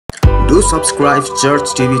Do subscribe Church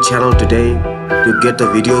TV channel today to get the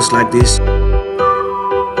videos like this.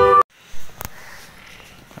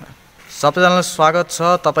 सबैजनालाई स्वागत छ।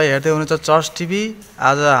 तपाई हेर्दै हुनुहुन्छ चर्च टिभी।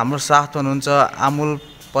 आज हाम्रो साथमा हुनुहुन्छ आमूल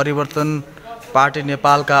परिवर्तन पार्टी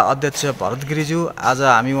नेपालका अध्यक्ष भरत गिरिज्यू। आज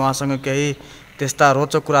हामी उहाँसँग केही त्यस्ता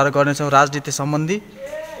रोचक कुराहरू गर्नेछौँ राजनीति सम्बन्धी।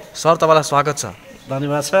 सर, तपाईलाई स्वागत छ।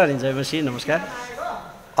 धन्यवाद छ। अनि जयमसी, नमस्कार।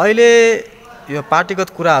 अहिले यो पार्टीगत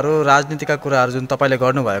कुराहरू, राजनीतिका कुराहरू जुन तपाईले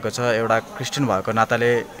गर्नुभएको छ, एउटा क्रिस्चियन भएको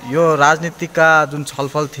नाताले यो राजनीतिका जुन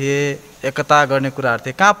छलफल थिए, एकता गर्ने कुराहरू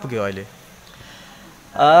थिए, कहाँ पुग्यो अहिले?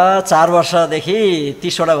 4 वर्षदेखि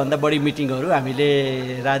 30वटा भन्दा बढी मिटिङहरू हामीले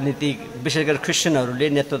राजनीतिक विशेष गरी क्रिस्चियनहरूले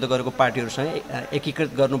नेतृत्व गरेको पार्टीहरूसँग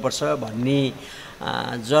एकीकृत गर्नुपर्छ भन्ने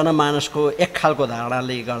जनमानसको एक खालको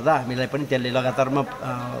धारणाले गर्दा हामीलाई पनि त्यसले लगातारमा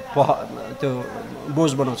त्यो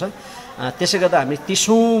बोझ बनाउँछ। त्यसै गर्दा हामी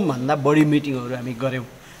 30औं भन्दा बढी मिटिङहरू हामी गऱ्यौँ।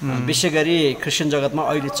 विशेष गरी क्रिस्चियन जगतमा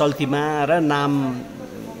अहिले चल्तीमा र नाम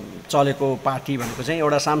चलेको पार्टी भनेको चाहिँ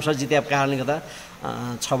एउटा सांसद जितेको कारणले गर्दा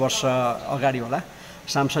 6 वर्ष अगाडि होला,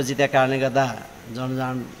 सांसद जितेको कारणले गर्दा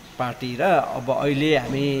जनजान पार्टी र अब अहिले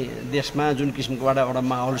हामी देशमा जुन किसिमको एउटा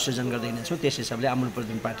माहौल सृजन गर्दै हिँड्छौँ त्यस हिसाबले आमूल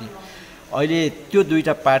परिवर्तन पार्टी अहिले त्यो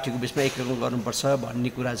दुईवटा पार्टीको बिचमा एकीकरण गर्नुपर्छ भन्ने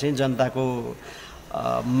कुरा चाहिँ जनताको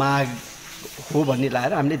माग हो भन्ने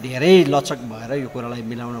लागेर हामीले धेरै लचक भएर यो कुरालाई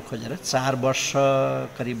मिलाउन खोजेर 4 वर्ष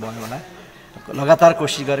करिब भयो होला लगातार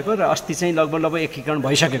कोसिस गरेको र अस्ति चाहिँ लगभग एकीकरण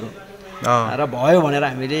भइसकेको र भयो भनेर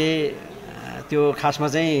हामीले त्यो खासमा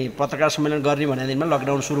चाहिँ पत्रकार सम्मेलन गर्ने भन्ने दिनमा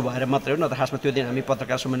लकडाउन सुरु भएर मात्रै हो, नत्र खासमा त्यो दिन हामी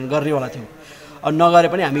पत्रकार सम्मेलन गर्नेवाला थियौँ। अब नगरे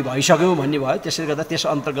पनि हामी भइसक्यौँ भन्ने भयो। त्यसले गर्दा त्यस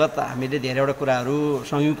अन्तर्गत हामीले धेरैवटा कुराहरू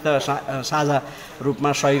संयुक्त साझा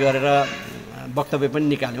रूपमा सही गरेर वक्तव्य पनि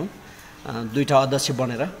निकाल्यौँ 2टा अध्यक्ष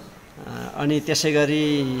बनेर। अनि त्यसै गरी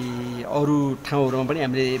अरू ठाउँहरूमा पनि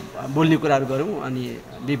हामीले बोल्ने कुराहरू गऱ्यौँ। अनि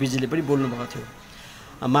बिपीजीले पनि बोल्नुभएको थियो।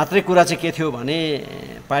 मात्रै कुरा चाहिँ के थियो भने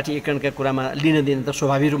पार्टी एकीकरणका कुरामा लिन दिन त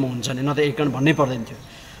स्वाभाविक रूपमा हुन्छ नि, न त एकीकरण भन्नै पर्दैन थियो।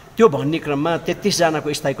 त्यो भन्ने क्रममा 33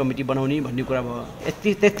 जनाको स्थायी कमिटी बनाउने भन्ने कुरा भयो।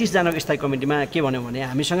 33 जनाको स्थायी कमिटीमा के भन्यो भने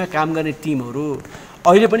हामीसँग काम गर्ने टिमहरू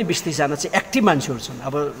अहिले पनि 20-30 जना चाहिँ एक्टिभ मान्छेहरू छन्।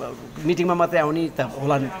 अब मिटिङमा मात्रै आउने त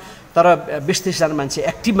होला नि, तर 20-30 जना मान्छे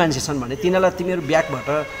एक्टिभ मान्छे छन् भने तिनीहरूलाई तिमीहरू ब्याकबाट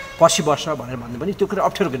पछि वर्ष भनेर भन्नु पनि त्यो कुरा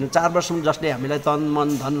अप्ठ्यारो गर्नु। 4 वर्षमा जसले हामीलाई तन मन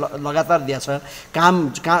धन लगातार दिएछ,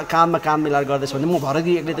 काममा काम मिलाएर गर्दैछ भने म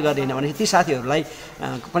भरगी एक्लै त गर्दैन भने ती साथीहरूलाई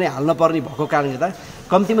पनि हाल्न पर्ने भएको कारणले गर्दा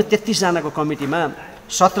कम्तीमा 33 जनाको कमिटीमा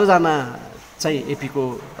 17 जना चाहिँ एपीको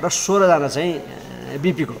र 16 जना चाहिँ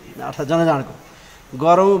बीपीको अर्थात् जनजानको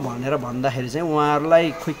गरौँ भनेर भन्दाखेरि चाहिँ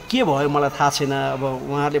उहाँहरूलाई खोइ के भयो मलाई थाहा छैन। अब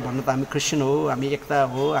उहाँहरूले भन्नु त हामी क्रिस्चियन हो, हामी एकता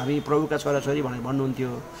हो, हामी प्रभुका छोराछोरी भनेर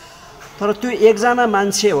भन्नुहुन्थ्यो। तर त्यो एकजना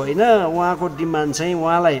मान्छे होइन, उहाँको डिमान्ड चाहिँ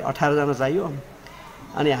उहाँलाई 18 जना चाहियो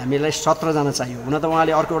अनि हामीलाई 17 जना चाहियो। हुन त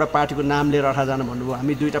उहाँले अर्को एउटा पार्टीको नाम लिएर 18 जना भन्नुभयो।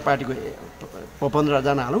 हामी 2टा पार्टीको 15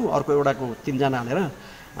 जना हालौँ, अर्को एउटाको 3 जना हालेर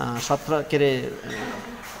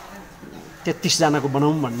 33 जनाको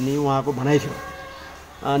बनाऊँ भन्ने उहाँको भनाइ थियो।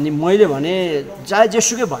 अनि मैले भने चाहे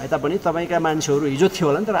जेसुकै भए तापनि तपाईँका मान्छेहरू हिजो थियो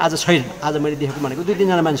होला नि, तर आज छैन। आज मैले देखेको भनेको 2-3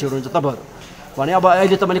 जना मान्छेहरू हुन्छ तपाईँहरू भने। अब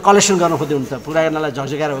अहिले तपाईँले कलेक्सन गर्न खोज्दै हुनुहुन्छ, पुरानालाई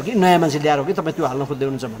झकझकाएर हो कि नयाँ मान्छे ल्याएर हो कि तपाईँ त्यो हाल्न खोज्दै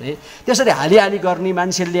हुनुहुन्छ भने त्यसरी हालिहाली गर्ने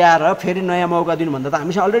मान्छे ल्याएर फेरि नयाँ मौका दिनुभन्दा त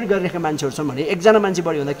हामीसँग अलरेडी गरिरहेका मान्छेहरू छन् भने एकजना मान्छे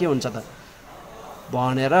बढी हुँदा के हुन्छ त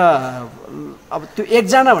भनेर अब त्यो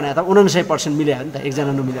एकजना भने त 99% मिल्यो नि त,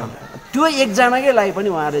 एकजना नमिल्यो भने त्यो एकजनाकै लागि पनि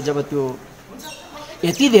उहाँहरूले जब त्यो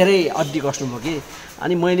यति धेरै अड्डी कस्नुभयो कि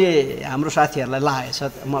अनि मैले हाम्रो साथीहरूलाई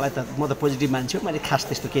लागेछ, मलाई त म त पोजिटिभ मान्छे हो, मैले खास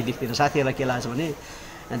त्यस्तो केही देख्दिनँ। साथीहरूलाई के लागेछ भने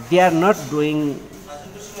they are not doing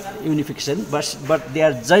unification but they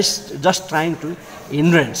are just trying to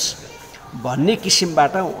हिन्ड्रेन्स भन्ने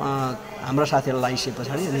किसिमबाट हाम्रो साथीहरूलाई लगाइसके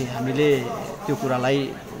पछाडि अनि हामीले त्यो कुरालाई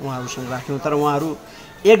उहाँहरूसँग राख्यौँ। तर उहाँहरू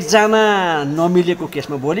एकजना नमिलेको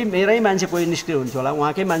केसमा भोलि मेरै मान्छे कोही निष्क्रिय हुन्थ्यो होला,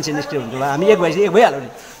 उहाँकै मान्छे निष्क्रिय हुन्थ्यो होला, हामी एक भइहाल्यो नि।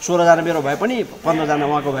 16 जना मेरो भए पनि 15 जना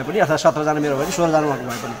उहाँको भए पनि अथवा 17 जना मेरो भए पनि 16 जना उहाँको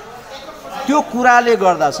भए पनि त्यो कुराले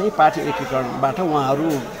गर्दा चाहिँ पार्टी एकीकरणबाट उहाँहरू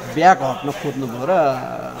ब्याक हट्न खोज्नुभयो र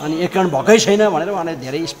अनि एकीकरण भएकै छैन भनेर उहाँले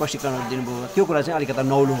धेरै स्पष्टीकरणहरू दिनुभयो। त्यो कुरा चाहिँ अलिकता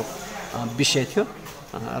नौलो विषय थियो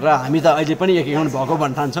र हामी त अहिले पनि एकीकरण भएको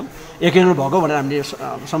भन्न ठान्छौँ। एकीकरण भएको भनेर हामीले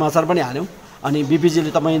समाचार पनि हाल्यौँ। अनि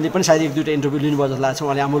बिपीजीले तपाईँले पनि सायद 1-2टा इन्टरभ्यू लिनुभयो जस्तो लाग्छ।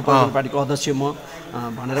 उहाँले आमूल परिवर्तन पार्टीको अध्यक्ष म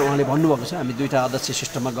भनेर उहाँले भन्नुभएको छ। हामी 2टा अध्यक्ष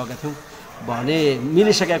सिस्टममा गएका थियौँ भने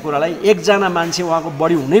मिलिसकेका कुरालाई एकजना मान्छे उहाँको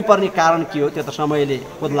बढी हुनैपर्ने कारण के हो त्यो त समयले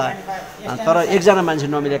खोज्ला। तर एकजना मान्छे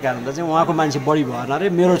नमिलेको कारणले चाहिँ उहाँको मान्छे बढी भएन अरे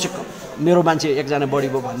मेरो मान्छे एकजना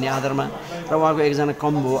बढी भयो भन्ने आधारमा र उहाँको एकजना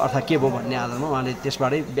कम भयो अर्थात् के भयो भन्ने आधारमा उहाँले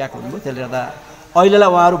त्यसबाटै ब्याक हुनुभयो। त्यसले गर्दा अहिलेलाई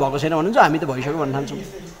उहाँहरू भएको छैन भन्नुहुन्छ, हामी त भइसक्यो भन्न ठान्छौँ।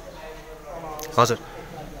 हजुर,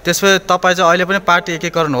 त्यसपछि तपाईँ चाहिँ अहिले पनि पार्टी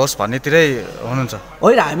एकीकरण होस् भन्नेतिरै हुनुहुन्छ?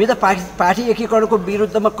 होइन, हामी त पार्टी एकीकरणको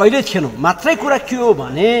विरुद्धमा कहिल्यै थिएनौँ। मात्रै कुरा के हो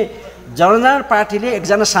भने जननायक पार्टीले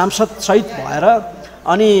एकजना सांसद सहित भएर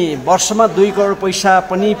अनि वर्षमा 2 करोड पैसा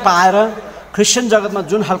पनि पाएर क्रिस्चियन जगतमा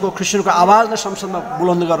जुन खालको क्रिस्चियनको आवाजलाई संसदमा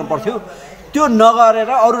बुलन्द गर्नु पर्थ्यो त्यो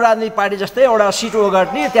नगरेर अरू राजनीतिक पार्टी जस्तै एउटा सिट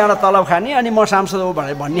ओगट्ने, त्यहाँबाट तलब खाने अनि म सांसद हो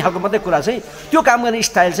भनेर भन्ने खालको मात्रै कुरा चाहिँ त्यो काम गर्ने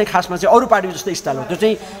स्टाइल चाहिँ खासमा चाहिँ अरू पार्टी जस्तै स्टाइल हो। त्यो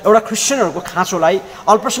चाहिँ एउटा क्रिस्चियनहरूको खाँचोलाई,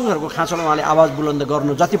 अल्पसङ्ख्यकहरूको खाँचोलाई उहाँले आवाज बुलन्द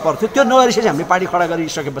गर्नु जति पर्थ्यो त्यो नगरिसकेपछि हामीले पार्टी खडा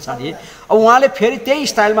गरिसके पछाडि अब उहाँले फेरि त्यही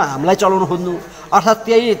स्टाइलमा हामीलाई चलाउनु खोज्नु अर्थात्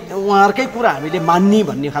त्यही उहाँहरूकै कुरा हामीले मान्ने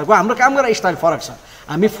भन्ने खालको हाम्रो काम गर्ने स्टाइल फरक छ।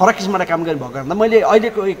 हामी फरक किसिमबाट काम गर्ने भएको कारणले मैले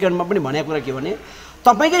अहिलेको एकीकरणमा पनि भनेको कुरा के भने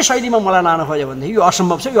तपाईँकै शैलीमा मलाई लान खोज्यो भनेदेखि यो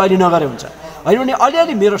असम्भव छ, यो अहिले नगरे हुन्छ। होइन भने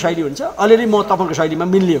अलिअलि मेरो शैली हुन्छ, अलिअलि म तपाईँको शैलीमा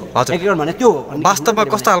मिल्ने हो। एकीकरण भने त्यो हो। वास्तवमा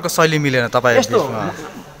कस्तो खालको शैली मिलेन तपाईँ? यस्तो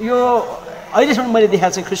यो अहिलेसम्म मैले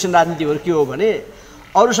देखाएको चाहिँ क्रिस्चियन राजनीतिहरू के हो भने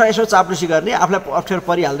अरूसँग यसो चाप्लुसी गर्ने, आफूलाई अप्ठ्यारो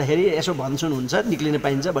परिहाल्दाखेरि यसो भन्छन् हुन्छ, निक्लिन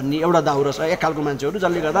पाइन्छ भन्ने एउटा दाउरा छ एक खालको मान्छेहरू,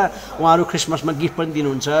 जसले गर्दा उहाँहरू क्रिसमसमा गिफ्ट पनि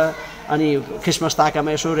दिनुहुन्छ अनि क्रिसमस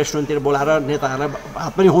ताकामा यसो रेस्टुरेन्टतिर बोलाएर नेताहरूलाई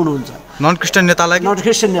हात पनि हुनुहुन्छ, नन क्रिस्चियन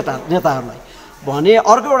नेताहरूलाई भने।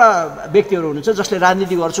 अर्को एउटा व्यक्तिहरू हुनुहुन्छ जसले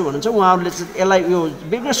राजनीति गर्छु भन्नुहुन्छ, उहाँहरूले चाहिँ यसलाई यो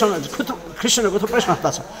विभिन्न क्रिस्चियनहरूको थुप्रै संस्था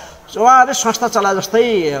छ, उहाँहरूले संस्था चला जस्तै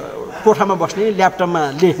कोठामा बस्ने, ल्यापटपमा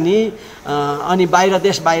लेख्ने अनि बाहिर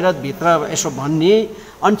देश बाहिर भित्र यसो भन्ने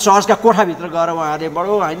अनि चर्चका कोठाभित्र गएर उहाँहरूले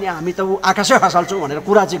बडो होइन हामी त आकाशै खसाल्छौँ भनेर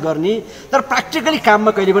कुरा चाहिँ गर्ने, तर प्र्याक्टिकली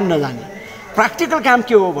काममा कहिले पनि नजाने। प्र्याक्टिकल काम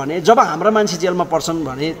के हो भने जब हाम्रा मान्छे जेलमा पर्छन्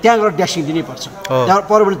भने त्यहाँ गएर ड्यासिङ दिनुपर्छ, त्यहाँ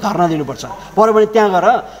पऱ्यो भने धर्ना दिनुपर्छ, पऱ्यो भने त्यहाँ गएर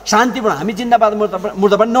शान्तिपूर्ण हामी जिन्दाबाद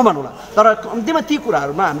मुर्दाबाद नभनौँला तर कम्तीमा ती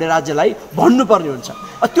कुराहरूमा हामीले राज्यलाई भन्नुपर्ने हुन्छ।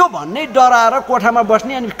 त्यो भन्ने डराएर कोठामा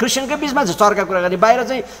बस्ने अनि क्रिस्चियनकै बिचमा चाहिँ चर्का कुरा गर्ने, बाहिर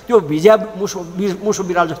चाहिँ त्यो भिजा मुसो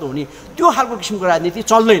बिराल जस्तो हुने त्यो खालको किसिमको राजनीति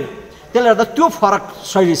चल्दैन। त्यसले गर्दा त्यो फरक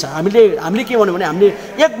शैली छ। हामीले के भन्यो भने हामीले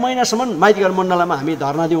 1 महिनासम्म माइतीघर मण्डलमा हामी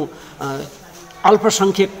धर्ना दिउँ,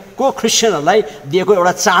 अल्पसङ्ख्यकको क्रिस्चियनहरूलाई दिएको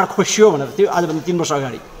एउटा चाड खोसियो भनेर थियो आजभन्दा 3 वर्ष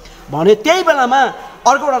अगाडि भने। त्यही बेलामा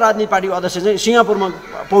अर्को एउटा राजनीतिक पार्टीको अध्यक्ष चाहिँ सिङ्गापुरमा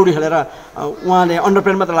पौडी खेलेर उहाँले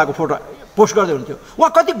अन्डरपेन्ट मात्र लगाएको फोटो पोस्ट गर्दै हुन्थ्यो। उहाँ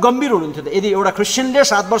कति गम्भीर हुनुहुन्थ्यो त, यदि एउटा क्रिस्चियनले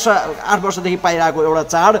 7 वर्ष 8 वर्षदेखि पाइरहेको एउटा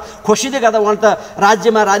चाड खोसिँदै गर्दा उहाँले त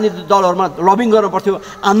राज्यमा राजनीतिक दलहरूमा लबिङ गर्नु पर्थ्यो,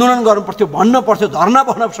 आन्दोलन गर्नु पर्थ्यो, भन्न पर्थ्यो, धर्ना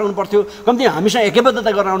बस्न सक्नु पर्थ्यो, कम्ती हामीसँग एकबद्धता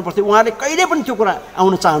गर्न आउनु पर्थ्यो। उहाँले कहिले पनि त्यो कुरा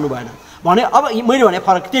आउन चाहनु भएन भने। अब मैले भने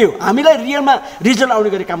फरक त्यही हो, हामीलाई रियलमा रिजल्ट आउने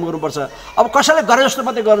गरी काम गर्नुपर्छ। अब कसैले गरे जस्तो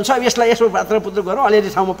मात्रै गर्नु छ, अब यसलाई यसो पात्रपुत्र गरौँ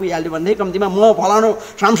अलिअलि ठाउँमा पुगिहाल्यो भनेदेखि कम्तीमा म फलानु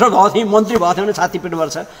सांसद भएको थिएँ, मन्त्री भएको थियो भने छाती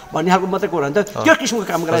पिट्नुपर्छ भन्ने खालको मात्रै कुरा हुन्छ। त्यो किसिमको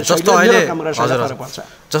काम गरेर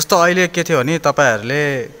जस्तो अहिले के थियो भने तपाईँहरूले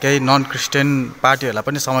केही नन क्रिस्चियन पार्टीहरूलाई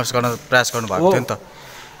पनि समावेश गर्न प्रयास गर्नुभएको थियो नि त,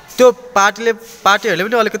 त्यो पार्टीहरूले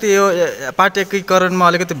पनि अलिकति यो पार्टी एकीकरणमा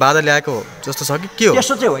अलिकति बाधा ल्याएको जस्तो छ कि के हो?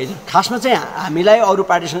 त्यस्तो चाहिँ होइन। खासमा चाहिँ हामीलाई अरू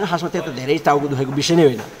पार्टीसँग खासमा त्यो त धेरै टाउको दुखेको विषय नै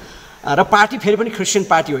होइन र पार्टी फेरि पनि क्रिस्चियन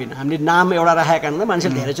पार्टी होइन। हामीले नाम एउटा राखेका कारणले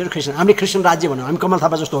मान्छेले धेरैचोटि क्रिस्चियन, हामीले क्रिस्चियन राज्य भन्यौँ, हामी कमल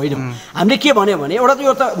थापा जस्तो होइनौँ। हामीले के भन्यो भने एउटा त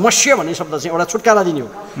यो त मस्य भन्ने शब्द चाहिँ एउटा छुटकारा दिने हो,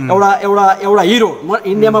 एउटा हिरो।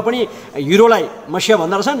 इन्डियामा पनि हिरोलाई मस्य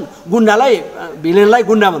भन्दो रहेछन्, गुन्डालाई भिलेनलाई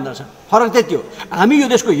गुन्डा भन्दो रहेछन्, फरक त्यही थियो। हामी यो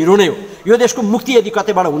देशको हिरो नै हो। यो देशको मुक्ति यदि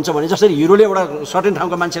कतैबाट हुन्छ भने जसरी हिरोले एउटा सर्टेन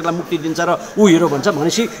ठाउँका मान्छेहरूलाई मुक्ति दिन्छ र ऊ हिरो भन्छ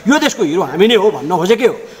भनेपछि यो देशको हिरो हामी नै हो भन्न खोजेकै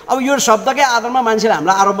हो। अब यो शब्दकै आधारमा मान्छेले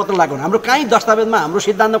हामीलाई आरोप मात्र लाग्यो भने हाम्रो काहीँ दस्तावेजमा हाम्रो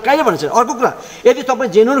सिद्धान्त कहिले भनेको छ। अर्को कुरा, यदि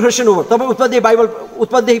तपाईँ जेन्युन क्रिस्चियन हो, तपाईँ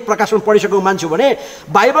उत्पत्तिदेखि प्रकाशन पढिसकेको मान्छे हो भने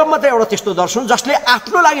बाइबल मात्रै एउटा त्यस्तो दर्शन जसले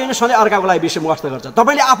आफ्नो लागि होइन सधैँ अर्काको लागि विषयवस्तु गर्छ।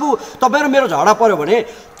 तपाईँले तपाईँ र मेरो झगडा पऱ्यो भने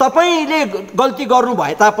तपाईँले गल्ती गर्नु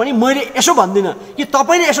भए तापनि मैले यसो भन्दिनँ कि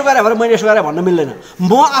तपाईँले यसो गरे भने मैले यसो गरेँ भन्न मिल्दैन।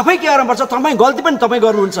 म आफै के गर्नुपर्छ, तपाईँ गल्ती पनि तपाईँ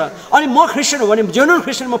गर्नुहुन्छ अनि म क्रिस्चियन हो भने जेन्युन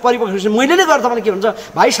क्रिस्चियन, म परिपक्व क्रिस्चियन मैले नै गर्दा भने के हुन्छ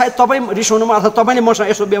भाइ, सायद तपाईँ रिसाउनुमा अथवा तपाईँले मसँग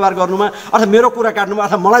यसो व्यवहार गर्नुमा अथवा मेरो कुरा काट्नुमा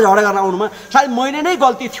अथवा मलाई झगडा गर्न आउनुमा सायद मैले नै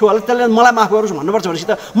गल्ती थियो होला, त्यसले मलाई माफ गर्नुहोस् भन्नुपर्छ भनेपछि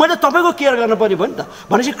त मैले तपाईँको केयर गर्न पर्यो भयो नि त।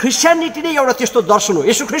 भनेपछि क्रिस्चियनिटी नै एउटा त्यस्तो दर्शन हो।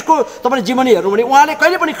 यसो ख्रिस्टको तपाईँले जीवनी हेर्नु भने उहाँले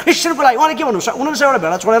कहिले पनि क्रिस्चियनको लागि उहाँले के भन्नुहुन्छ, उनीहरूसँग एउटा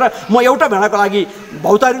भेडा छोडेर म एउटा भेडाको लागि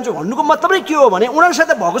भौतारिन्छु भन्नुको मतलब नै के हो भने उनीहरूसित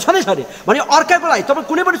भएको छँदैछ अरे भने अर्काको लागि। तपाईँ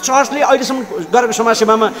कुनै पनि चर्चले अहिलेसम्म गरेको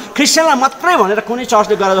समाजसेवामा क्रिस्चियनलाई मात्रै भनेर कुनै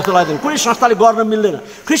चर्चले गरे जस्तो लाग्दैन, कुनै संस्थाले गर्न मिल्दैन।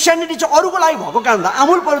 क्रिस्चियनिटी चाहिँ अरूको लागि भएको कारणले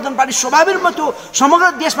आमूल परिवर्तन पार्टी स्वाभाविक रूपमा त्यो समग्र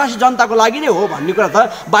देशवासी जनताको लागि नै हो भन्ने कुरा त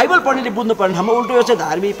बाइबल पढ्नेले बुझ्नुपर्ने ठाउँमा उल्टो यो चाहिँ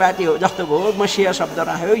धार्मिक पार्टी हो जस्तो हो, मसिया शब्द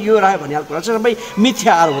राख्यो यो राख्यो भन्ने कुरा चाहिँ सबै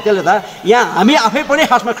मिथ्या आरोप हो। त्यसले त यहाँ हामी आफै पनि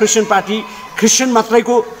खासमा क्रिस्चियन पार्टी क्रिस्चियन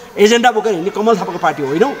मात्रैको एजेन्डा बोकेर हिँड्ने कमल थापाको पार्टी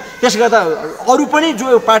होइनौँ। त्यसले गर्दा अरू पनि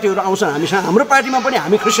जो पार्टीहरू आउँछन् हामीसँग, हाम्रो पार्टीमा पनि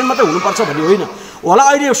हामी क्रिस्चियन मात्रै हुनुपर्छ भन्ने होइन होला।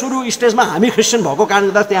 अहिले सुरु स्टेजमा हामी क्रिस्चियन भएको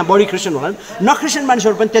कारणले गर्दा त्यहाँ बढी क्रिस्चियन होला, नक्रिस्चियन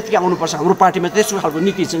मान्छेहरू पनि त्यतिकै आउनुपर्छ। हाम्रो पार्टीमा त्यस्तो खालको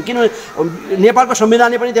नीति छन्, किनभने नेपालको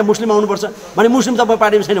संविधानले पनि त्यहाँ मुस्लिम आउनुपर्छ भने मुस्लिम तपाईँ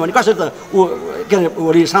पार्टीमा छैन भने कसरी त ऊ के अरे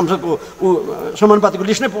भोलि सांसदको ऊ समानुपातिको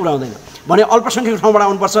लिस्ट नै पुऱ्याउँदैन भने अल्पसङ्ख्यक ठाउँबाट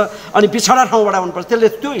आउनुपर्छ अनि पिछडा ठाउँबाट आउनुपर्छ। त्यसले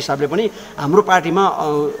त्यो हिसाबले पनि हाम्रो पार्टीमा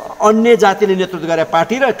अन्य जातिले नेतृत्व गरेर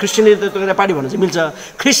पार्टी र क्रिस्चियनले नेतृत्व गरेर पार्टी भन्न चाहिँ मिल्छ।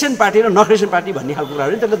 क्रिस्चियन पार्टी र नक्रिस्चियन पार्टी भन्ने खालको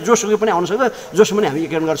कुराहरू त्यसले जोसुकै पनि आउन सक्छ, जोसुकै पनि हामी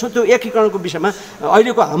एकीकरण गर्छौँ। त्यो एकीकरणको विषयमा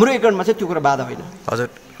अहिलेको हाम्रो एकीकरणमा चाहिँ त्यो कुरा बाधा होइन। हजुर,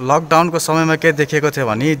 लकडाउनको समयमा के देखिएको थियो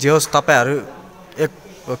भने जे होस् तपाईँहरू एक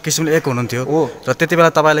किसिमले एक हुनुहुन्थ्यो र त्यति बेला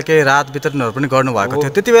तपाईँले केही राहत वितरणहरू पनि गर्नुभएको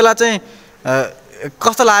थियो। त्यति बेला चाहिँ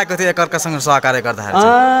कस्तो लागेको थियो एकअर्कासँग सहकार्य गर्दाखेरि?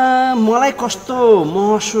 मलाई कस्तो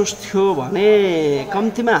महसुस थियो भने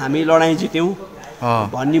कम्तीमा हामी लडाइँ जित्यौँ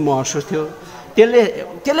भन्ने महसुस थियो।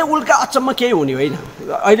 त्यसले उल्का अचम्म केही हुने होइन।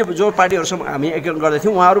 अहिले जो पार्टीहरूसँग हामी एकीकरण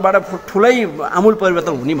गर्दैथ्यौँ उहाँहरूबाट ठुलै आमूल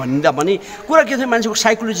परिवर्तन हुने भन्दा पनि कुरा के थियो, मान्छेको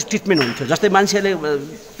साइकोलोजी ट्रिटमेन्ट हुन्थ्यो। जस्तै मान्छेले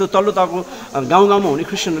त्यो तल्लो तहको गाउँ गाउँमा हुने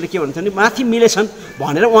क्रिस्चियनहरूले के भन्थ्यो भने माथि मिलेछन्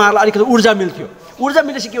भनेर उहाँहरूलाई अलिकति ऊर्जा मिल्थ्यो। ऊर्जा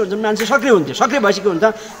मिलेपछि के हुन्छ, मान्छे सक्रिय हुन्थ्यो। सक्रिय भएपछि के हुन्छ,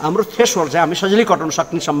 हाम्रो थ्रेसहोल्ड चाहिँ हामी सजिलै कटाउन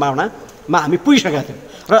सक्ने सम्भावनामा हामी पुगिसकेका थियौँ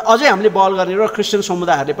र अझै हामीले बहल गर्ने र क्रिस्चियन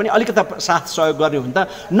समुदायहरूले पनि अलिकति साथ सहयोग गर्ने हो भने त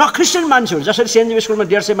नक्रिस्चियन मान्छेहरू जसरी सेन्ट जेभियर स्कुलमा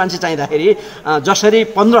 150 मान्छे चाहिँदाखेरि जसरी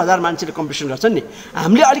 15,000 मान्छेले कम्पिटिसन गर्छन् नि,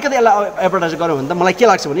 हामीले अलिकति यसलाई एडभर्टाइज गऱ्यौँ भने त मलाई के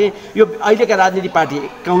लाग्छ भने यो अहिलेका राजनीतिक पार्टी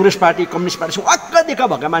काङ्ग्रेस पार्टी कम्युनिस्ट पार्टीसँग अक्कादेखा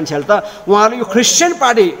भएका मान्छेहरूले त उहाँहरूले यो क्रिस्चियन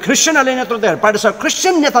पार्टी क्रिस्चियनहरूले नेतृत्व पार्टीसँग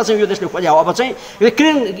क्रिस्चियन नेता चाहिँ यो देशले खोज्या अब चाहिँ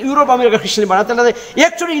युरोप अमेरिका क्रिस्चियन बनाएर त्यसलाई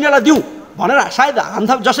एकचोटि यिनीहरूलाई दिउँ भनेर सायद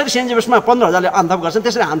हानथाप जसरी सेन्ट जेभियर्समा 15,000ले हानथाप गर्छन्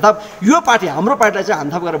त्यसरी हानथाप यो पार्टी हाम्रो पार्टीलाई चाहिँ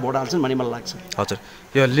हानथाप गरेर भोट हाल्छन् भन्ने मलाई लाग्छ। हजुर,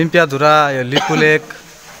 यो लिम्पियाधुरा यो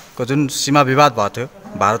लिपुलेकको जुन सीमा विवाद भएको थियो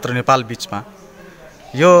भारत र नेपाल बिचमा,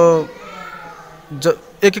 यो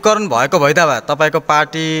एकीकरण भएको भइदिया भए तपाईँको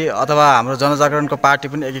पार्टी अथवा हाम्रो जनजागरणको पार्टी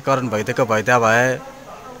पनि एकीकरण भइदिएको भइदिया भए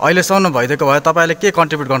अहिलेसम्म भइदिएको भए तपाईँले के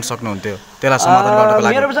कन्ट्रिब्युट गर्न सक्नुहुन्थ्यो त्यसलाई समाधान गर्नको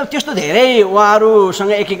लागि? मेरो विचारमा त्यस्तो धेरै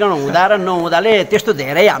उहाँहरूसँग एकीकरण हुँदा र नहुँदाले त्यस्तो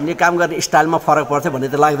धेरै हामीले काम गर्ने स्टाइलमा फरक पर्थ्यो भन्ने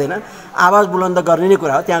त लाग्दैन। आवाज बुलन्द गर्ने नै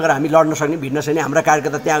कुरा हो। त्यहाँ गएर हामी लड्न सक्ने भिड्न सक्ने हाम्रा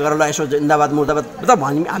कार्यकर्ता त्यहाँ गएर ल यसो जिन्दाबाद मुर्दाबाद त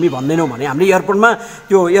हामी भन्दैनौँ भने हामीले एयरपोर्टमा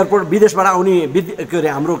त्यो एयरपोर्ट विदेशबाट आउने के अरे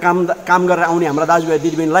हाम्रो काम गरेर आउने हाम्रा दाजुभाइ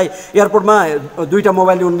दिदीबहिनीलाई एयरपोर्टमा 2टा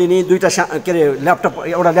मोबाइल ल्याउनु दिने, 2टा के अरे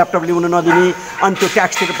एउटा ल्यापटप ल्याउन नदिने, अनि त्यो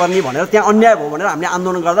ट्याक्स तिर्नुपर्ने भनेर त्यहाँ अन्याय भयो भनेर हामीले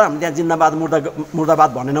आन्दोलन गर्दा हामी त्यहाँ जिन्दाबाद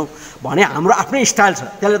मुर्दाबाद भनेनौँ भने हाम्रो आफ्नै स्टाइल छ।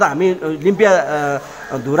 त्यसले त हामी लिम्पिया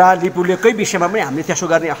धुरा लिपुलेकै विषयमा पनि हामीले त्यसो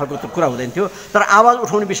गर्ने खालको कुरा हुँदैन थियो। तर आवाज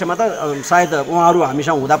उठाउने विषयमा त सायद उहाँहरू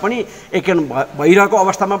हामीसँग हुँदा पनि एकीकरण भइरहेको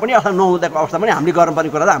अवस्थामा पनि अथवा नहुँदाको अवस्थामा पनि हामीले गर्नुपर्ने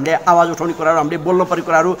कुरा त हामीले आवाज उठाउने कुराहरू, हामीले बोल्नु पर्ने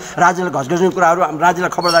कुराहरू, राज्यलाई घसघस्ने कुराहरू,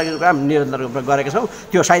 राज्यलाई खबरदारी गर्ने कुरा हामी निरन्तर गरेका छौँ।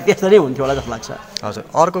 त्यो सायद त्यस्तो नै हुन्थ्यो होला जस्तो लाग्छ। हजुर,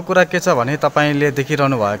 अर्को कुरा के छ भने तपाईँले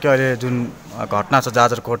देखिरहनु भयो कि अहिले जुन घटना छ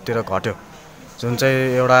जाजरकोटतिर घट्यो, जुन चाहिँ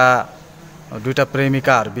एउटा 2टा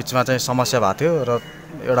प्रेमिकाहरू बिचमा चाहिँ समस्या भएको थियो र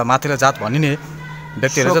एउटा माथिल्लो जात भनिने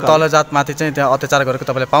व्यक्तिहरू चाहिँ तल्लो जातमाथि चाहिँ त्यहाँ अत्याचार गरेको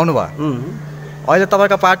तपाईँले पाउनुभयो। अहिले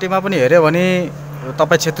तपाईँको पार्टीमा पनि हेऱ्यो भने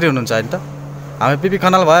तपाईँ क्षेत्रीय हुनुहुन्छ होइन त? हामी पिपी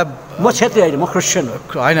खनाल भयो, म क्षेत्रीय होइन, म क्रिस्चियन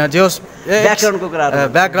होइन, जे होस् ब्याकग्राउन्डको कुरा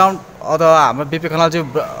ब्याकग्राउन्ड अथवा हाम्रो पिपी खनालजी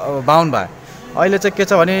बाहुन भयो। अहिले चाहिँ के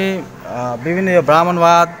छ भने विभिन्न यो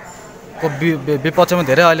ब्राह्मणवादको विपक्षमा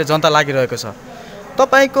धेरै अहिले जनता लागिरहेको छ।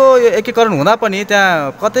 तपाईँको यो एकीकरण हुँदा पनि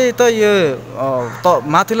त्यहाँ कतै त यो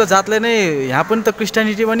माथिल्लो जातले नै यहाँ पनि त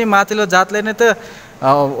क्रिस्टियानिटी पनि माथिल्लो जातले नै त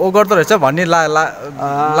ओ गर्दो रहेछ भन्ने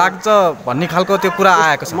लाग्छ भन्ने खालको त्यो कुरा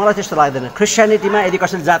आएको छ। मलाई त्यस्तो लाग्दैन। क्रिस्टियानिटीमा यदि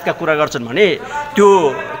कसैले जातका कुरा गर्छन् भने त्यो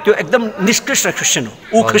एकदम निष्कृष्ट क्रिस्चियन हो।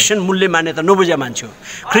 ऊ क्रिस्चियन मूल्य मान्यता नबुझ्या मान्छे हो।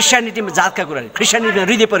 क्रिस्टियानिटीमा जातका कुरा, क्रिस्टियानिटीमा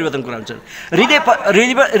हृदय परिवर्तन कुरा हुन्छन्।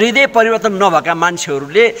 हृदय परिवर्तन नभएका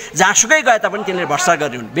मान्छेहरूले जहाँसुकै गए तापनि तिनीहरूले भ्रष्टाचार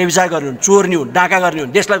गर्ने हुन्, व्यभिचार गर्ने हुन्, चोर्ने हुन्, डाका गर्ने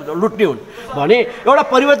हुन्, देशलाई लुट्ने हुन् भने एउटा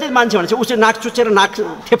परिवर्तित मान्छे भने चाहिँ ऊ चाहिँ नाक चुच्चेर नाक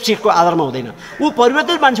थेप्सीको आधारमा हुँदैन। ऊ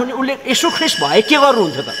परिवर्तित मान्छे भने उसले यसो ख्रिस्ट भए के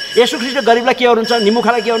गर्नुहुन्थ्यो त? यसो ख्रिस्टले गरिबलाई के गर्नुहुन्छ,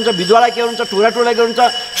 निमुखालाई के गर्नुहुन्छ, विधवालाई के गर्नुहुन्छ, टुराटुलाई के गर्नुहुन्छ,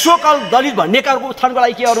 सोकल दलित भन्नेहरूको उत्थानको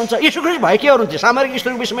लागि के गर्नुहुन्छ, यसो ख्रिस्ट भए के गर्नुहुन्थ्यो, सामरिक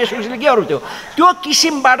स्तरको विषयमा यसो ख्रिस्टले के गर्नुहुन्थ्यो? त्यो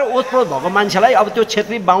किसिमबाट ओतप्रोत भएको मान्छेलाई अब त्यो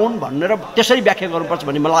क्षेत्री बाहुन भनेर त्यसरी व्याख्या गर्नुपर्छ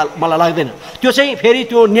भन्ने मलाई लाग्दैन। त्यो चाहिँ फेरि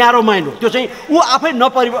त्यो न्यारो माइन्ड हो। त्यो चाहिँ ऊ आफै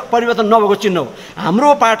परिवर्तन नभएको चिन्ह हो। हाम्रो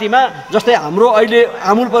पार्टीमा जस्तै हाम्रो अहिले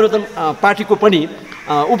आमूल परिवर्तन पार्टीको पनि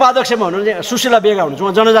उपाध्यक्षमा हुनुहुन्छ सुशीला बेगा हुनुहुन्छ,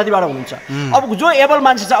 उहाँ जनजातिबाट हुनुहुन्छ। अब जो एबल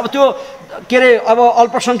मान्छे छ, अब त्यो के अरे अब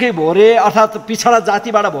अल्पसङ्ख्यक भयो अरे अर्थात् पिछडा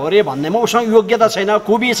जातिबाट भयो अरे भन्नेमा उसँग योग्यता छैन,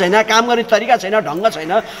 खुबी छैन, काम गर्ने तरिका छैन, ढङ्ग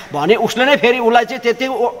छैन भने उसले नै फेरि उसलाई चाहिँ त्यति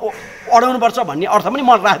अडाउनुपर्छ भन्ने अर्थ पनि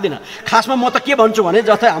म राख्दिनँ। खासमा म त के भन्छु भने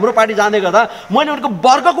जस्तै हाम्रो पार्टी जाँदै गर्दा मैले उनको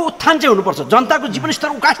वर्गको उत्थान चाहिँ हुनुपर्छ, जनताको जीवनस्तर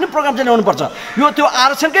उकास्ने प्रोग्राम चाहिँ ल्याउनुपर्छ। यो त्यो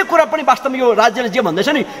आरक्षणकै कुरा पनि वास्तवमा यो राज्यले जे भन्दैछ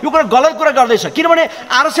नि यो कुरा गलत कुरा गर्दैछ। किनभने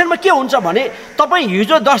आरक्षणमा के हुन्छ भने तपाईँ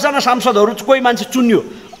हिजो 10 जना सांसदहरू कोही मान्छे चुन्यो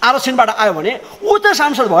आरक्षणबाट आयो भने ऊ त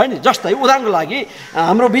सांसद भयो नि। जस्तै उदाहरणको लागि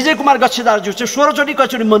हाम्रो विजय कुमार गच्छेदारज्यू चाहिँ 16 चोटि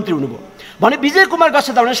कचोटि मन्त्री हुनुभयो भने विजय कुमार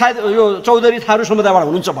गच्छेदार भने सायद यो चौधरी थारू समुदायबाट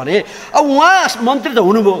हुनुहुन्छ भने अब उहाँ मन्त्री त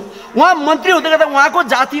हुनुभयो। उहाँ मन्त्री हुँदै गर्दा उहाँको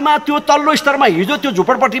जातिमा त्यो तल्लो स्तरमा हिजो त्यो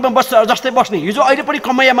झुपडपट्टीमा जस्तै बस्ने हिजो अहिले पनि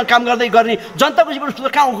कमैयामा काम गर्दै गर्ने जनताको जीवनस्तर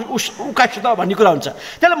कहाँ उकास्यो त भन्ने कुरा हुन्छ।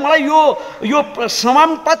 त्यसले मलाई यो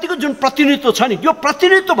समानुपातिको जुन प्रतिनिधित्व छ नि यो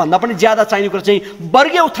प्रतिनिधित्वभन्दा पनि ज्यादा चाहिने कुरा चाहिँ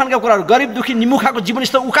वर्गीय उत्थानका कुराहरू, गरिब दुखी निमुखाको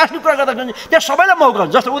जीवनस्तर उकास्ने कुरा गर्दा त्यहाँ सबैलाई मौका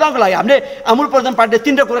हुन्छ। जस्तो उदाहरणको लागि हामीले अमूल परिवर्तन पार्टीले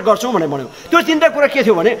 3टा कुरा गर्छौँ भनेर भन्यो। त्यो 3टा कुरा के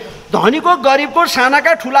थियो भने धनीको गरिबको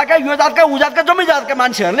सानाका ठुलाका यो जातका उ जातका जम्मै जातका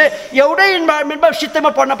मान्छेहरूले एउटै इन्भाइरोमेन्टमा सित्तैमा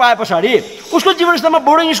पढ्न पाए पछाडि उसको जीवनस्तरमा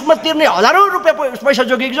बोर्डिङ स्कुलमा तिर्ने हजारौँ रुपियाँ पैसा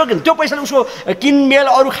जोगिएको जो त्यो पैसाले उसको किनमेल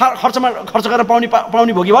अरू खर्च गरेर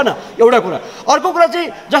पाउने भोगी भएन एउटा कुरा। अर्को कुरा चाहिँ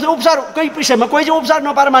जस्तो उपचार कोही विषयमा कोही चाहिँ उपचार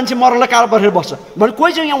नपाएर मान्छे मर्नलाई कालो परेर बस्छ भने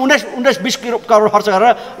कोही चाहिँ यहाँ 19-20 करोड खर्च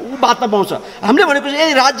गरेर ऊ बाँच्न पाउँछ। हामीले भनेको चाहिँ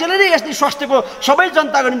यदि राज्यले नै यस्तै स्वास्थ्यको सबै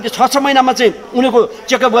जनताको निम्ति 6 महिनामा चाहिँ उनीहरूको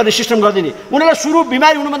चेकअप गर्ने सिस्टम गरिदिने, उनीहरूलाई सुरु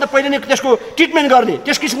बिमारी हुनुभन्दा पहिले नै त्यसको ट्रिटमेन्ट गर्ने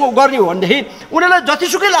त्यस किसिमको गर्ने हो भनेदेखि उनीहरूलाई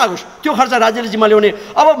जतिसुकै लागोस् त्यो खर्च राज्यले जिम्मा ल्याउने।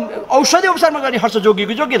 अब औषधि उपचारमा गर्ने खर्च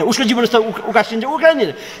जोगिएन उसको जीवनस्तर उकासिन्छ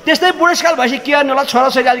उकाइदिन्छ। त्यस्तै बुढेसकाल भएपछि के गर्ने होला,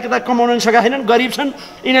 छोराछोरी अलिकता कमाउन सकेका छैनन्, गरिब छन्,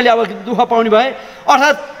 यिनीहरूले अब दुःख पाउने भए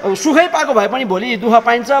अर्थात् सुखै पाएको भए पनि भोलि दुःख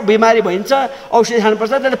पाइन्छ, बिमारी भइन्छ, औषधि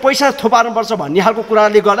खानुपर्छ, त्यसले पैसा थोपार्नुपर्छ भन्ने खालको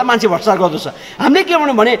कुराले गर्दा मान्छे भ्रष्टाचार गर्दछ। हामीले के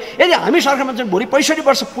भनौँ भने यदि हामी सरकारमा चाहिँ भोलि 65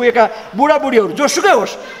 वर्ष पुगेका बुढाबुढीहरू जोसुकै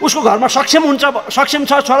होस् उसको घरमा सक्षम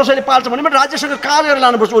छ छोराछोरीले पाल्छ भने राज्यसँग काल गरेर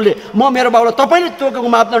लानुपर्छ। उसले म मेरो बाबुलाई तपाईँले तोकेको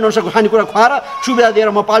मापदण्ड अनुसारको खानेकुरा खुवाएर सुविधा दिएर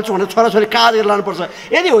म पाल्छु भनेर छोराछोरी काल गरेर लानुपर्छ।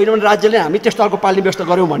 यदि होइन भने राज्यले हामी त्यस्तो खालको पाल्ने व्यवस्था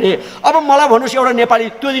गऱ्यौँ भने अब मलाई भन्नुहोस् एउटा नेपाली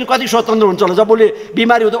त्यो दिन कति स्वतन्त्र हुन्छ होला। जब उसले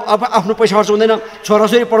बिमारी हुँदा आफ्नो पैसा खर्च हुँदैन,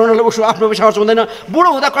 छोराछोरी पढाउनलाई उसको आफ्नो पैसा खर्च हुँदैन, बुढो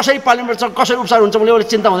हुँदा कसरी पाल्नुपर्छ कसरी उपचार हुन्छ भने उसले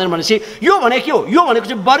चिन्ता हुँदैन भनेपछि यो भने के हो? यो भनेको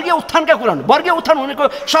चाहिँ वर्गीय उत्थानका कुरा हुन्। वर्गीय उत्थान भनेको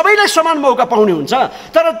सबैलाई समान मौका पाउने हुन्छ।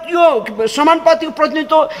 तर यो समानुपातिको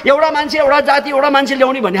प्रतिनिधित्व एउटा मान्छे एउटा जाति एउटा मान्छे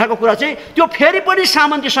ल्याउने भन्ने खालको कुरा चाहिँ त्यो फेरि पनि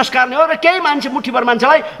सामन्ती संस्कार नै हो र केही मान्छे मुठीभर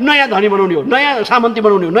मान्छेलाई नयाँ धनी बनाउने हो, नयाँ सामन्ती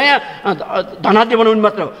बनाउने हो, नयाँ धनाढ्य बनाउने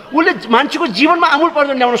मात्र हो। उसले मान्छेको जीवनमा आमूल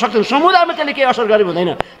परिवर्तन ल्याउन सक्दैन, समुदायमा त्यसले केही असर गरे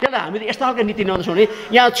हुँदैन। त्यसलाई हामीले यस्ता खालका नीति ल्याउँछौँ भने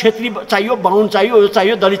यहाँ क्षेत्री चाहियो, बाहुन चाहियो, यो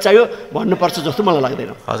चाहियो, दलित चाहियो भन्नुपर्छ जस्तो मलाई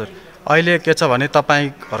लाग्दैन। हजुर, अहिले के छ भने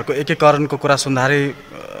तपाईँहरूको एकीकरणको कुरा सुन्दाखेरि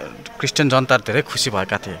क्रिस्चियन जनता धेरै खुसी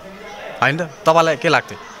भएका थिए होइन त? तपाईँलाई के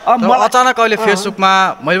लाग्थ्यो? अचानक अहिले फेसबुकमा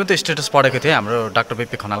मैले पनि त्यो स्टेटस पढेको थिएँ हाम्रो डाक्टर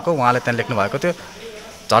बिपी खनालको, उहाँले त्यहाँ लेख्नु भएको थियो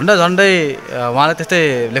झन्डै उहाँले त्यस्तै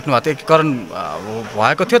लेख्नु भएको थियो एकीकरण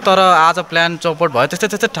भएको थियो तर आज प्लान चौपट भयो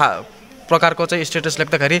त्यस्तै प्रकारको चाहिँ स्टेटस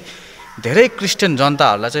लेख्दाखेरि धेरै क्रिस्चियन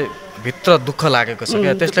जनताहरूलाई चाहिँ भित्र दुःख लागेको छ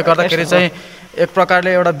क्या। त्यसले गर्दाखेरि चाहिँ एक प्रकारले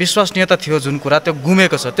एउटा विश्वसनीयता थियो जुन कुरा त्यो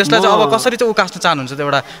गुमेको छ। त्यसलाई चाहिँ अब कसरी चाहिँ उकास्न चाहनुहुन्छ? त्यो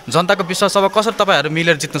एउटा जनताको विश्वास अब कसरी तपाईँहरू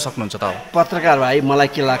मिलेर जित्न सक्नुहुन्छ त? अब पत्रकार भाइ मलाई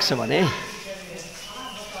के लाग्छ भने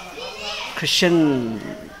क्रिस्चियन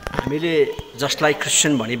हामीले जसलाई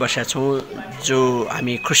क्रिस्चियन भनिबसेका छौँ, जो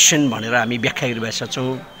हामी क्रिस्चियन भनेर हामी व्याख्या गरिबसेका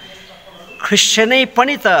छौँ, क्रिस्चियनै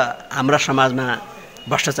पनि त हाम्रा समाजमा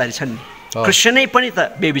भ्रष्टाचारी छन् नि, क्रिस्चियनै पनि त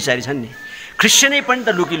बेविचारी छन् नि, क्रिस्चियनै पनि त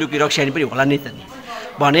लुकी रक्सियानी पनि होला नि त नि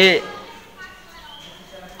भने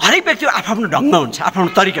हरेक व्यक्ति आफ्नो ढङ्गमा हुन्छ,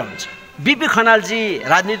 आफ्नो तरिका हुन्छ। बिपी खनालजी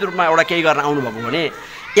राजनीतिक रूपमा एउटा केही गर्न आउनुभएको भने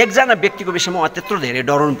एकजना व्यक्तिको विषयमा उहाँ त्यत्रो धेरै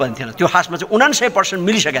डराउनु पर्ने थिएन। त्यो खासमा चाहिँ 99%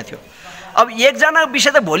 मिलिसकेको थियो। अब एकजना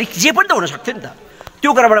विषय त भोलि जे पनि त हुनसक्थ्यो नि त, त्यो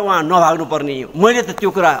कुराबाट उहाँ नभाग्नु पर्ने। मैले त त्यो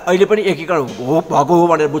कुरा अहिले पनि एकीकरण भएको हो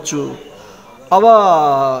भनेर बुझ्छु। अब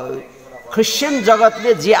क्रिस्चियन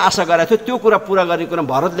जगतले जे आशा गरेको थियो त्यो कुरा पुरा गर्ने कुरा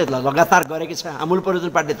भारतले लगातार गरेको छ, आमूल परिवर्तन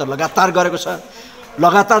पार्टीले त लगातार गरेको छ,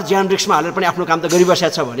 लगातार ज्यान रिक्समा हालेर पनि आफ्नो काम त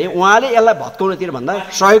गरिबसेको छ भने उहाँले यसलाई भत्काउनतिर भन्दा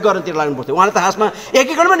सहयोग गर्नतिर लाग्नु पर्थ्यो। उहाँले त खासमा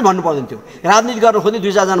एकीकरण पनि भन्नु पर्दैन थियो। राजनीति गर्न खोज्ने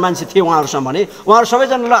 2-4 जना मान्छे थिए उहाँहरूसँग भने उहाँहरू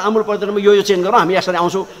सबैजनालाई आमूल परिवर्तनमा यो चेन्ज गरौँ हामी यसरी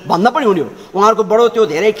आउँछौँ भन्न पनि हुने हो। उहाँहरूको बडो त्यो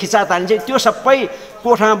धेरै खिचातानी चाहिँ त्यो सबै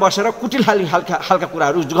कोठामा बसेर कुटिल खालका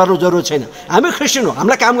कुराहरू गर्नु जरुरत छैन। हामी क्रिस्चियन हो,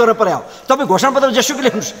 हामीलाई काम गर्न पर्यो। तपाईँ घोषणापत्र जेसुकै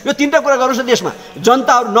लेख्नुहोस्, यो 3टा कुरा गर्नुहोस् न देशमा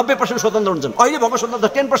जनताहरू 90% स्वतन्त्र हुन्छन्। अहिले भएको स्वतन्त्र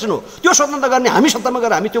 10% हो। त्यो स्वतन्त्र गर्ने हामी सत्तामा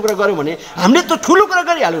गएर हामी त्यो कुरा गऱ्यौँ भने हामीले त ठुलो कुरा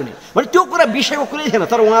गरिहाल्यौँ नि भने त्यो कुरा विषयको कुरै थिएन।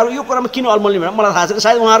 तर उहाँहरू यो कुरामा किन अलमल्ने भनेर मलाई थाहा छैन।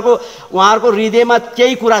 सायद उहाँहरूको हृदयमा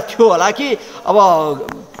केही कुरा थियो होला कि अब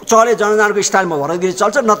चले जनजानको स्टाइलमा भरतगिरी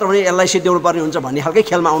चल्छ, नत्र भने यसलाई सिद्ध्याउनु पर्ने हुन्छ भन्ने खालकै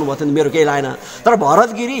खेलमा आउनुभयो थियो। मेरो केही लागेन। तर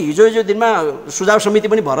भरतगिरी हिजो दिनमा सुझाव समिति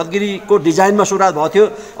पनि भरतगिरीको डिजाइनमा सुरुवात भएको थियो।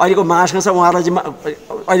 अहिलेको महासंघ छ उहाँहरूलाई चाहिँ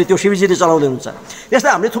अहिले त्यो शिवजीले चलाउँदै हुनुहुन्छ।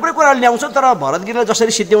 त्यस्तै हामीले थुप्रै कुराहरू ल्याउँछौँ, तर भरतगिरीलाई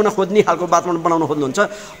जसरी सिद्ध्याउन खोज्ने खालको वातावरण बनाउन खोज्नुहुन्छ।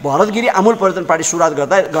 भरतगिरी आमूल परिवर्तन पार्टी सुरुवात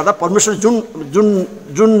गर्दा परमेश्वर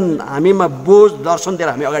जुन हामीमा बोझ दर्शन दिएर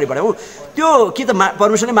हामी अगाडि बढ्यौँ, त्यो कि त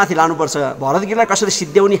परमेश्वरले माथि लानुपर्छ। भरतगिरीलाई कसरी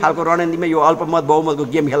सिद्ध्याउने खालको रणनीतिमा यो अल्पमत बहुमतको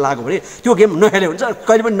गेम खेल्न आएको भने त्यो गेम नखेले हुन्छ,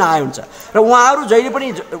 कहिले पनि नआए हुन्छ। र उहाँहरू जहिले पनि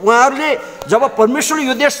उहाँहरूले जब परमेश्वरले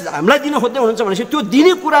यो देश हामीलाई दिन खोज्दै हुनुहुन्छ भनेपछि त्यो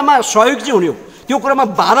दिने कुरामा सहयोग चाहिँ हुने हो, त्यो कुरामा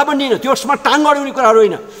बाधा बन्ने होइन, त्यसमा टाङ अड्याउने कुराहरू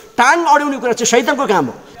होइन। टाङ अड्याउने कुरा चाहिँ शैतानको काम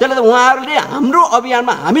हो। त्यसले त उहाँहरूले हाम्रो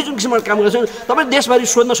अभियानमा हामी जुन किसिमको काम गर्छौँ, तपाईँ देशभरि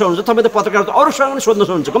सोध्न सक्नुहुन्छ, तपाईँ त पत्रकार त अरूसँग पनि सोध्न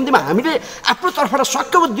सक्नुहुन्छ। कम्तीमा हामीले आफ्नो तर्फबाट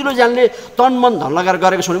सक्कको दिलो ज्यानले तन मन धन लगाएर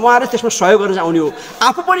गरेको छौँ भने उहाँहरूले त्यसमा सहयोग गर्न चाहिँ आउने हो।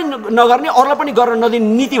 आफू पनि नगर्ने अरूलाई पनि गर्न नदिने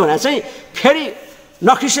नीति भने चाहिँ फेरि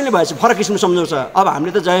नक्रिस्चियनले भएछ, फरक किसिमले सम्झाउँछ। अब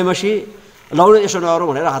हामीले त जय मसी लाउनु यसो नगरौँ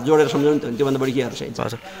भनेर हात जोडेर सम्झाउनु नि, त्योभन्दा बढी के गर्छ।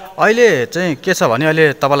 हजुर, अहिले चाहिँ के छ भने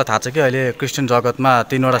अहिले तपाईँलाई थाहा छ कि अहिले क्रिस्चियन जगतमा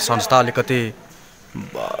 3वटा संस्था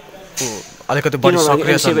अलिकति बढी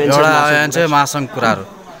सक्रिय छन्। एउटा चाहिँ महासङ्घ कुराहरू,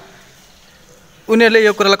 उनीहरूले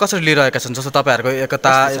यो कुरालाई कसरी लिइरहेका छन्? जस्तो तपाईँहरूको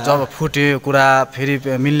एकता जब फुट्यो कुरा,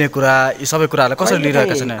 फेरि मिल्ने कुरा, यी सबै कुराहरूलाई कसरी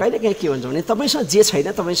लिइरहेका छन्? कहिलेकाहीँ के हुन्छ भने तपाईँसँग जे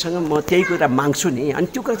छैन तपाईँसँग म त्यही कुरा माग्छु नि, अनि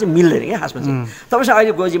त्यो कुरा चाहिँ मिल्दैन क्या खासमा चाहिँ। तपाईँसँग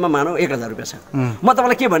अहिले गोजीमा मानौ 1000 रुपियाँ छ, म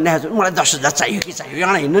तपाईँलाई के भनिरहेको छु, मलाई 10,000 चाहियो कि चाहियो,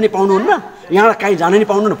 यहाँ हिँड्न नि पाउनुहुन्न, यहाँ कहीँ जान नि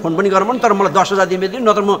पाउनुहुन्न, फोन पनि गरौँ, तर मलाई 10,000 दिनु,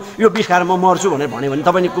 नत्र म यो बिस खाएर म मर्छु भनेर भन्यो भने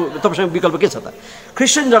तपाईँसँग विकल्प के छ त?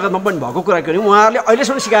 क्रिस्चियन जगतमा पनि भएको कुरा के भने उहाँहरूले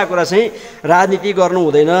अहिलेसम्म सिकाएको कुरा चाहिँ राजनीति गर्नु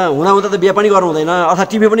हुँदैन, हुँदा त बिहे पनि गर्नु हुँदैन, अथवा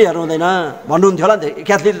टिभी पनि हेर्नु हुँदैन भन्नुहुन्थ्यो होला नि त।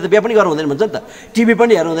 क्याथोलिकले त बिहे पनि गर्नु हुँदैन भन्छ नि त, टिभी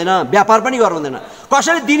पनि हेर्नु हुँदैन, व्यापार पनि गर्नु हुँदैन।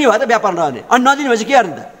 कसरी दिने भयो त व्यापार नगर्ने, अनि नदिने भएपछि के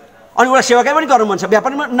गर्ने त? अनि उसलाई सेवाकाई पनि गर्नु मन छ,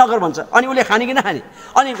 व्यापार पनि नगर भन्छ, अनि उसले खाने कि नखाने,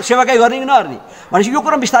 अनि सेवाकाई गर्ने कि नगर्ने भनेपछि यो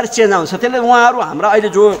कुरा बिस्तारै चेन्ज आउँछ। त्यसले उहाँहरू हाम्रा अहिले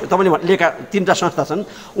जो तपाईँले लेखा 3टा संस्था छन्,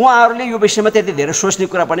 उहाँहरूले यो विषयमा त्यति धेरै सोच्ने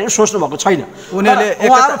कुरा पनि सोच्नु भएको छैन।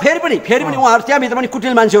 उहाँहरू फेरि पनि उहाँहरू त्यहाँभित्र पनि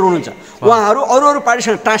कुटिल मान्छेहरू हुनुहुन्छ। उहाँहरू अरू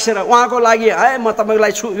पार्टीसँग टाँसेर उहाँको लागि म तपाईँको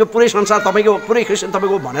लागि छु, यो पुरै संसार तपाईँको, पुरै क्रिस्चियन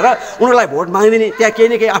तपाईँको भनेर उनीहरूलाई भोट मागिदिने, त्यहाँ केही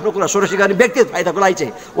न केही आफ्नो कुरा सुरक्षित गर्ने व्यक्तिगत फाइदाको लागि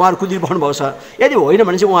चाहिँ उहाँहरू कुदिरहनु भएको छ। यदि होइन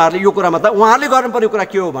भने चाहिँ उहाँहरूले यो कुरामा त उहाँहरूले गर्नुपर्ने कुरा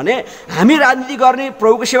के हो भने हामी राजनीति गर्ने,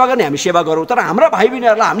 प्रभुको सेवा गर्ने, हामी सेवा गरौँ, तर हाम्रा भाइ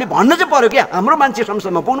बहिनीहरूलाई हामीले भन्न चाहिँ पऱ्यो क्या, हाम्रो मान्छे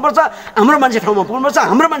संसदमा पुग्नुपर्छ, हाम्रो मान्छे ठाउँमा पुग्नुपर्छ,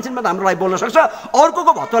 हाम्रो मान्छेमा त हाम्रो लागि बोल्न सक्छ,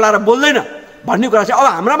 अर्कोको भत्तो लाएर बोल्दैन भन्ने कुरा चाहिँ अब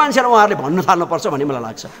हाम्रा मान्छेलाई उहाँहरूले भन्नु थाल्नुपर्छ भन्ने मलाई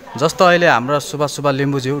लाग्छ। जस्तो अहिले हाम्रो सुभाष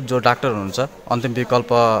लिम्बूज्यू जो डाक्टर हुनुहुन्छ अन्तिम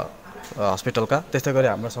विकल्प हस्पिटलका, त्यस्तै गरी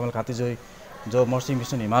हाम्रो समल खातीजी जो मर्सी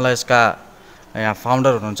मिसन हिमालयसका यहाँ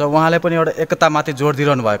फाउन्डर हुनुहुन्छ, उहाँले पनि एउटा एकतामाथि जोड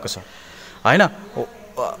दिइरहनु भएको छ होइन?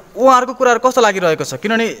 उहाँहरूको कुराहरू कस्तो लागिरहेको छ?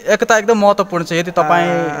 किनभने एकता एकदम महत्त्वपूर्ण छ। यदि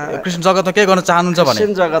तपाईँ क्रिस्चियन जगतमा के गर्न चाहनुहुन्छ भने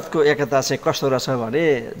क्रिस्चियन जगतको एकता चाहिँ कस्तो रहेछ भने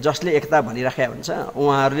जसले एकता भनिराखेको हुन्छ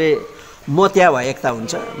उहाँहरूले म त्यहाँ भए एकता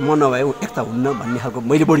हुन्छ, म नभए एकता हुन्न भन्ने खालको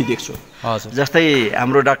मैले बढी देख्छु। हजुर, जस्तै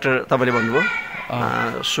हाम्रो डाक्टर तपाईँले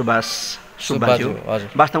भन्नुभयो सुभाष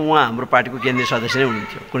वास्तवमा उहाँ हाम्रो पार्टीको केन्द्रीय सदस्य नै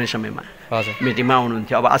हुनुहुन्थ्यो कुनै समयमा, हजुर, मिटिङमा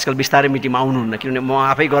आउनुहुन्थ्यो। अब आजकल बिस्तारै मिटिङमा आउनुहुन्न, किनभने म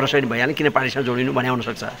आफै गर्न सक्ने भइहालेँ, किन पार्टीसँग जोडिनु भने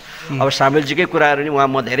आउनसक्छ। अब सामेलजीकै कुराहरू नि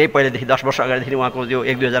म धेरै पहिलादेखि 10 वर्ष अगाडिदेखि उहाँको त्यो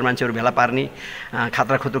 1-2 हजार मान्छेहरू भेला पार्ने,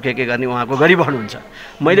 खात्रा खुत्रु के गर्ने उहाँको गरिबहनुहुन्छ।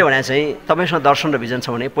 मैले भने चाहिँ तपाईँसँग दर्शन र भिजन छ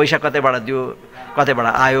भने पैसा कतैबाट दियो, कतैबाट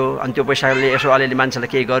आयो, अनि त्यो पैसाले यसो अलिअलि मान्छेलाई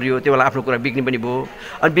केही गरियो, त्यो बेला आफ्नो कुरा बिक्ने पनि भयो,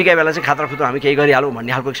 अनि बिकाइ बेला चाहिँ खात्रा खुत्रु हामी केही गरिहालौँ भन्ने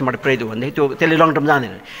खालको किसिमबाट प्रेरित हो भनेदेखि त्यसले लङ टर्म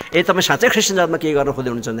जाँदैन। तपाईँ साँच्चै क्रिस्चियन जातमा केही गर्न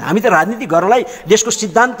खोज्दै हुनुहुन्छ भने हामी त राजनीति गर्नलाई देशको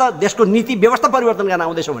सिद्धान्त, देशको नीति व्यवस्था परिवर्तन गर्न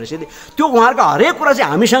आउँदैछौँ भनेपछि त्यो उहाँहरूको हरेक कुरा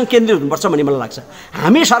चाहिँ हामीसँग केन्द्रित हुनुपर्छ भन्ने मलाई लाग्छ।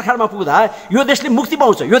 हामी सरकारमा पुग्दा यो देशले मुक्ति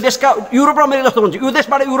पाउँछ, यो देशका युरोप र अमेरिका जस्तो हुन्छ, यो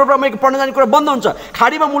देशबाट युरोप र अमेरिका पढ्न जाने कुरा बन्द हुन्छ,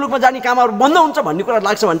 खाडीमा मुलुकमा जाने कामहरू बन्द हुन्छ भन्ने कुरा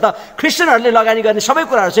लाग्छ भने त क्रिस्चियनहरूले लगानी गर्ने सबै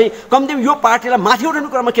कुराहरू चाहिँ कम्तीमा यो पार्टीलाई माथि उठाउने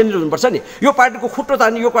कुरामा केन्द्रित हुनुपर्छ नि। यो पार्टीको खुट्टो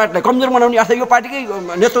तान्ने, यो पार्टीलाई कमजोर बनाउने, अर्थात् यो पार्टीकै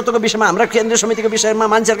नेतृत्वको विषयमा, हाम्रा केन्द्रीय समितिको विषयमा,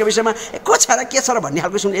 मान्छेहरूको विषयमा को छ र के छ र भन्ने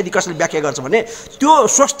खालको यदि कसैले व्याख्या गर्छ भने त्यो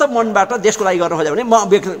स्वस्थ मनबाट देशको लागि गर्न खोज्यो भने म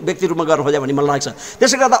व्यक्ति रूपमा गर्न खोजेँ भन्ने मलाई लाग्छ।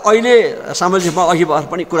 त्यसले गर्दा अहिले सामाजिकमा अघि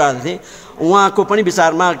पनि कुरा गर्दै थिएँ, उहाँको पनि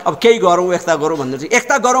विचारमा अब केही गरौँ, एकता गरौँ भन्दा चाहिँ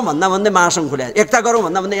एकता गरौँ भन्दा भन्दै महासङ्घ खुल्यायो, एकता गरौँ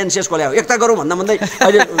भन्दा भन्दै एनसिएस खोल्यायो, एकता गरौँ भन्दा भन्दै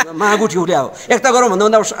अहिले महागुठी खुल्यायो, एकता गरौँ भन्दा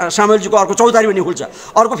भन्दा सामेलजीको अर्को चौतारी पनि खुल्छ,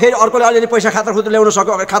 अर्को फेरि अर्कोले अलिअलि पैसा खात्रा खुद्रो ल्याउन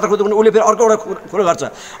सक्यो, खात्रा खुद्रो पनि उसले फेरि अर्को एउटा कुरो गर्छ।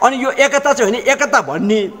 अनि यो एकता चाहिँ होइन, एकता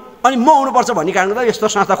भन्ने अनि म हुनुपर्छ भन्ने कारणले त यस्तो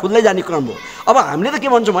संस्था खुल्दै जाने क्रम हो। अब हामीले त के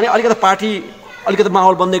भन्छौँ भने अलिकति पार्टी अलिकति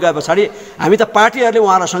माहौल बन्दै गए पछाडि हामी त पार्टीहरूले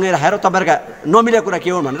उहाँहरूलाई सँगै राखेर तपाईँहरूका नमिलेको कुरा के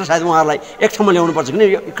हो भनेर सायद उहाँहरूलाई एक ठाउँमा ल्याउनुपर्छ किन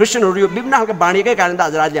क्रिस्चियनहरू यो विभिन्न खालको बाँडेकै कारण त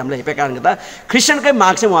आज राज्य हामीलाई हेपेको कारणले त क्रिस्चियनकै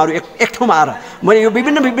माग चाहिँ उहाँहरू एक ठाउँमा आएर मैले यो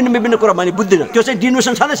विभिन्न कुरा मैले बुझ्दिनँ त्यो चाहिँ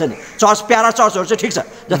डिनोसन छँदैछ नि चर्च प्यारा चर्चहरू चाहिँ ठिक छ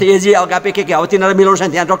जस्तै एजी अगापे के अब तिनीहरूलाई मिलाउनु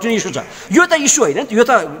छैन त्यहाँ डक्ट्रिन इस्यु छ यो त इस्यु होइन यो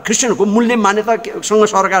त क्रिस्चियनहरूको मूल्य मान्यतासँग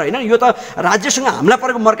सरकार होइन यो त राज्यसँग हामीलाई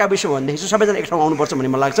परेको मर्का विषय भनेदेखि चाहिँ सबैजना एक ठाउँमा आउनुपर्छ भन्ने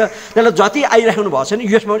मलाई लाग्छ त्यसलाई जति आइराख्नु भएको छ नि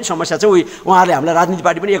यसमा पनि समस्या छ उहाँहरूले हामीलाई राजनीति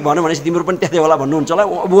पार्टी पनि एक भन्यो भनेपछि तिम्रो पनि त्यस्तै होला भन्नुहुन्छ होला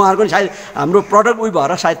उहाँहरूको पनि सायद हाम्रो प्रडक्ट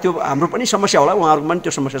भएर सायद त्यो हाम्रो पनि समस्या होला उहाँहरूको पनि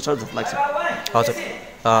त्यो समस्या छ जस्तो लाग्छ हजुर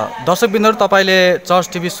दर्शकबिन्दुहरू तपाईँले चर्च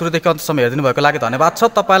टिभी सुरुदेखि अन्तसम्म हेरिदिनु भएको लागि धन्यवाद छ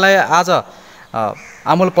तपाईँलाई आज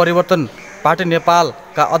आमूल परिवर्तन पार्टी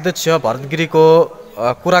नेपालका अध्यक्ष भरत गिरीको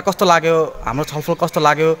कुरा कस्तो लाग्यो हाम्रो छलफल कस्तो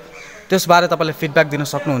लाग्यो त्यसबारे तपाईँले फिडब्याक दिन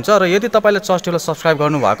सक्नुहुन्छ र यदि तपाईँले चर्च टिभीलाई सब्सक्राइब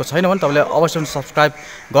गर्नुभएको छैन भने तपाईँले अवश्य सब्सक्राइब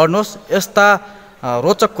गर्नुहोस् यस्ता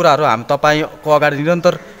रोचक कुराहरू हामी तपाईँको अगाडि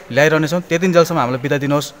निरन्तर ल्याइरहनेछौँ त्यति जेलसम्म हामीलाई बिदा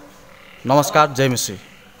दिनुहोस् नमस्कार जय मसी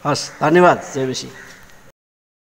हस् धन्यवाद जय मसी